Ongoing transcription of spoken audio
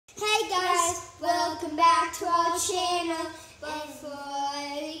back to our channel.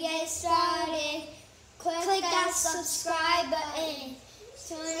 Before we get started, click that subscribe button,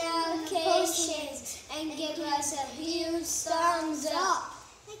 turn notifications, and give us a huge thumbs up.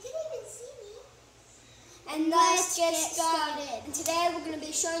 They didn't even see me. And let's get started. And today we're going to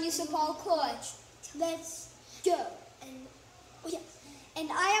be showing you some parkour. Let's go. And oh yeah. And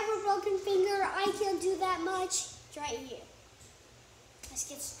I have a broken finger. I can't do that much. It's right here. Let's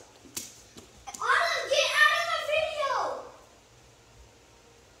get started. Anna, get out of my video!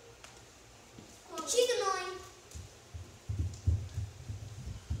 She's annoying.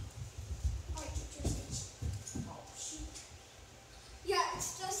 Oh, shoot. Yeah,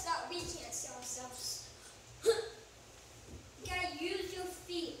 it's just that we can't see ourselves. You gotta use your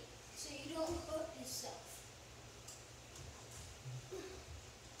feet so you don't hurt yourself.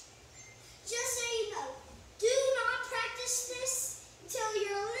 Just so you know, do not practice this until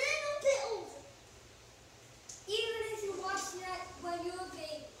you're a little bit older. Even if you're watching that when you're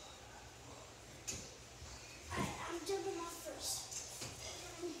big. Alright, I'm jumping off first.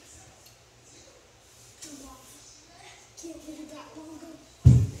 Jump off. Can't wait that longer.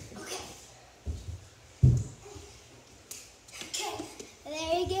 Okay. Okay,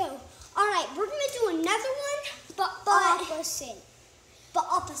 there you go. Alright, we're going to do another one, but opposite.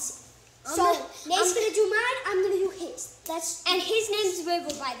 So, Nate's going to do mine, I'm going to do his. And his name's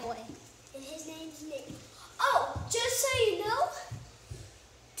River, by the way. And his name's Nick. Oh, just so you know,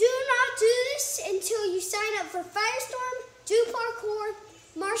 do not do this until you sign up for Firestorm, do parkour,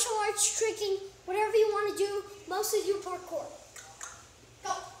 martial arts, tricking, whatever you want to do, mostly do parkour.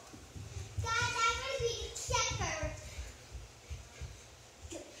 Go. Guys, I'm going to be a shepherd.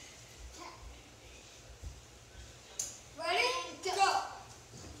 Ready? Go.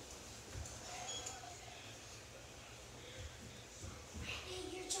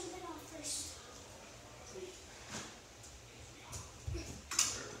 You're jumping off first.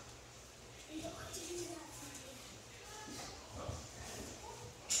 You don't have to do that for me.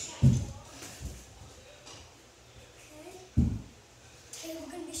 Okay,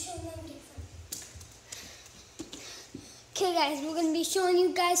 we're going to be showing them different. Okay, guys, we're going to be showing you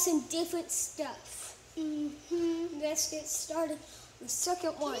guys some different stuff. Let's get started with the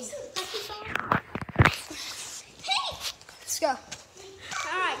second one. Hey! Let's go.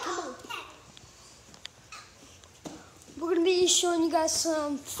 Alright, come on. We're going to be showing you guys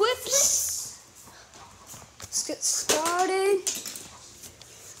some flips. Let's get started.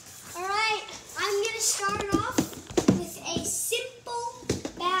 Alright, I'm going to start off with a simple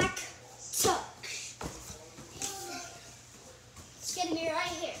back tuck. It's going to be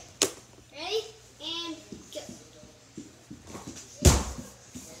right here. Ready? And go.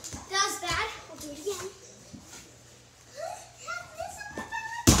 That was bad. We'll do it again.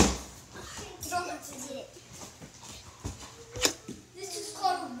 You don't have to do it. This is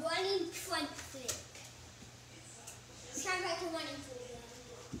called a running front flip. It's kind of like a running flip.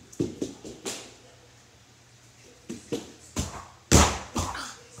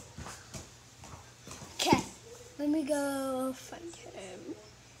 Okay, let me go find him.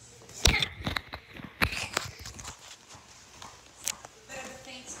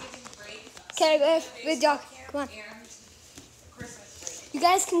 Okay, Big Dog, come on. You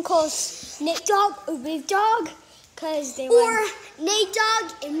guys can call us Nate Dog or Big Dog, cause they or Nate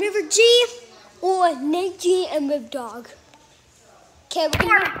Dog and River G, or Nate G and Riv Dog. Okay,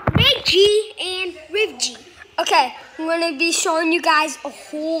 or Nate G and Riv G. Okay, I'm gonna be showing you guys a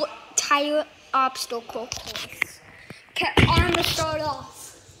whole entire obstacle course. Okay, I'm gonna start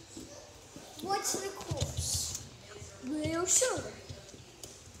off. What's the course? Real sure.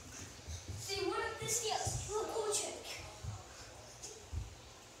 See, one of the skills, real cool trick.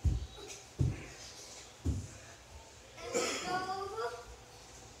 And we go over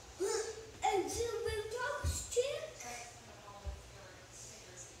and do the dog's trick.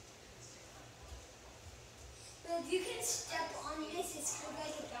 But if you can step on this, it's kind of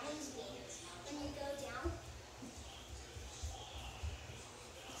like a bounce beam when you go down.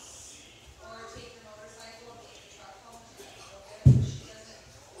 Or take your motorcycle, take your truck home,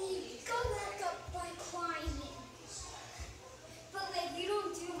 You go back up by climbing.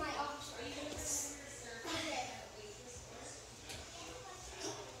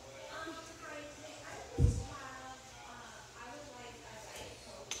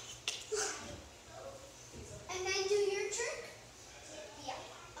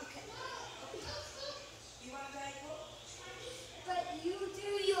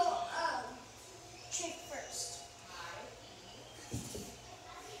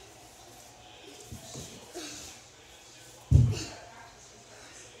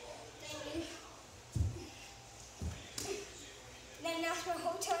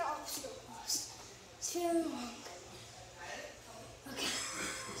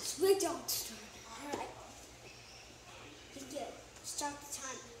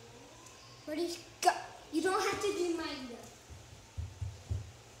 Ready? Go. You don't have to do mine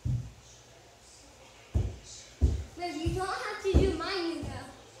though. No, you don't have to do mine though.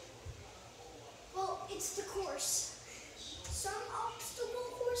 Well, it's the course. Some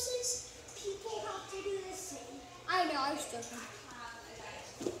obstacle courses, people have to do the same. I know, I was joking.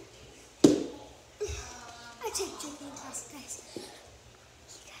 I take joking class, guys. You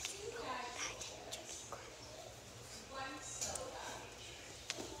guys didn't know that I take joking class.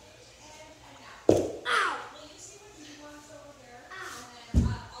 Ow! Will you see what he wants over there? Ow. And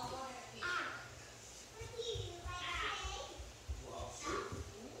then I'll go ahead and feed Ow. him. What do you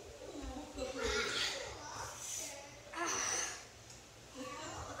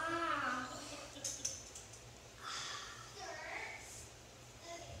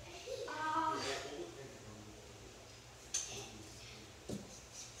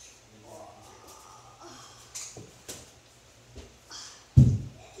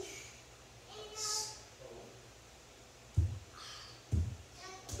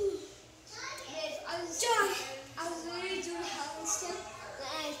I was literally doing handstand and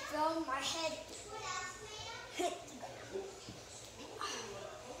I fell my head.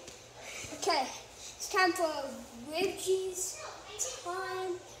 Okay, it's time for Reggie's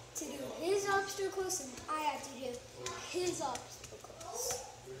time to do his obstacles and I have to do his obstacles.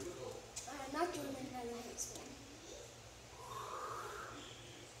 I'm not doing another handstand.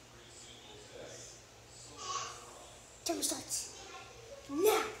 Timer starts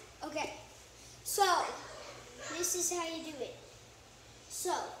now. Okay, so this is how you do it.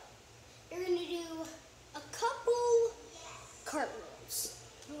 So you're gonna do a couple cartwheels.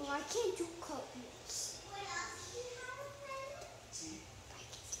 Oh, I can't do cartwheels.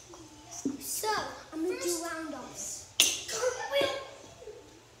 So I'm gonna do round-offs. Cartwheel!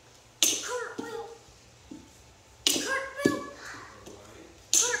 Cartwheel! Cartwheel!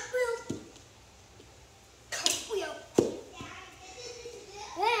 Cartwheel! Cartwheel.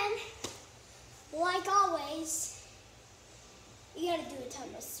 Then, like always, you gotta do a ton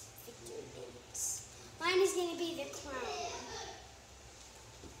of 50 minutes. Mine is gonna be the clown.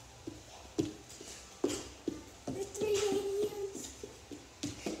 The 3 aliens.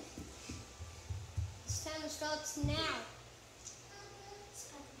 This time starts now.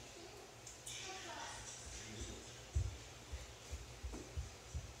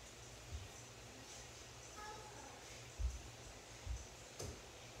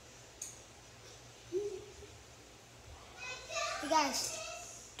 You guys,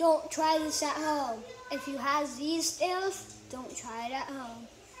 don't try this at home. If you have these stairs, don't try it at home.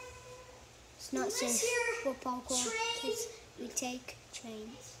 It's not Unless safe for you're parkour trained- kids. We take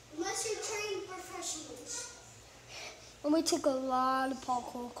trains. Unless you're trained professionals. And we took a lot of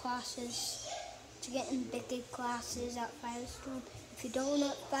parkour classes to get in big classes at Firestorm. If you don't know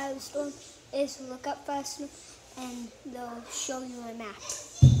what Firestorm is, look up Firestorm and they'll show you a map.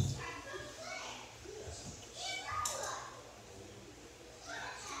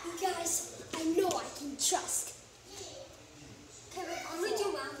 You guys, I know I can trust. Okay, wait, I'm gonna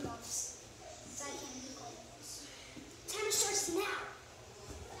do round-offs. I can do cartwheels. Timer starts now.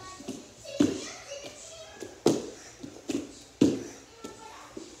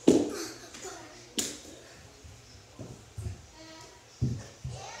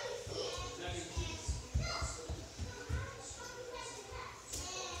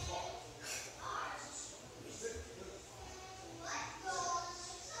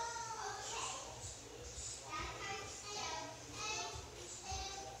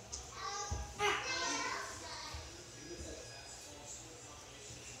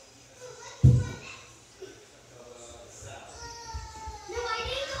 No, I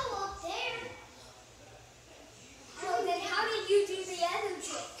didn't go up there. Well, then how did you do the other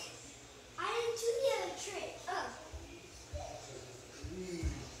trick? I didn't do the other trick. Oh.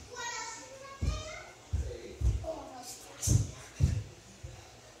 Oh, that was fast.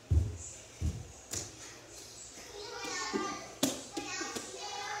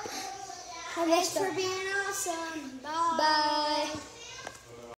 Thanks Thanks for being awesome. Bye. Bye.